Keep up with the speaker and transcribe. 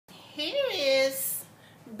here is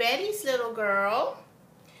Betty's little girl.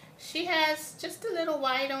 She has just a little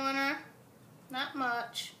white on her, not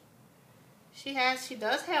much. She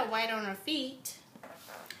does have white on her feet,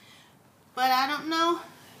 but I don't know.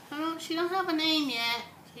 She don't have a name yet,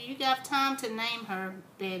 so you got time to name her,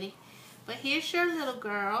 Betty. But here's your little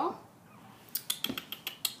girl.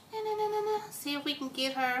 See if we can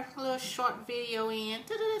get her a little short video in.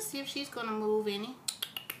 See if she's gonna move any.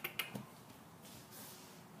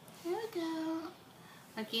 There we go.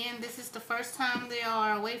 Again, this is the first time they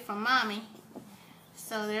are away from mommy,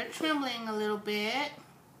 so they're trembling a little bit.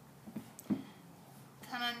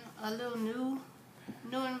 Kind of a little new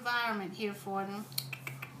environment here for them.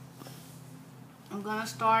 I'm gonna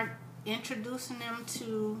start introducing them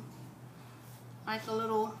to like a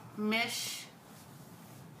little mesh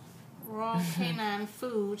raw canine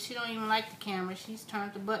food. She don't even like the camera. She's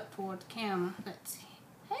turned the butt toward the camera. Let's see.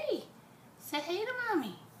 Hey, say hey to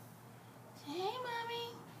mommy. Say hey, mommy.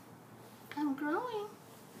 I'm growing.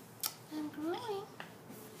 I'm growing.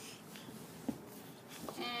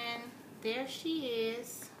 And there she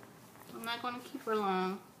is. I'm not going to keep her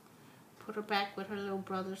long. Put her back with her little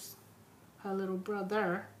brothers, her little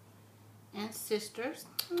brother and sisters.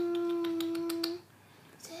 Say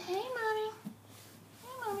hey, mommy.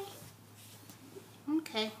 Hey, mommy.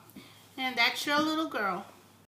 Okay. And that's your little girl.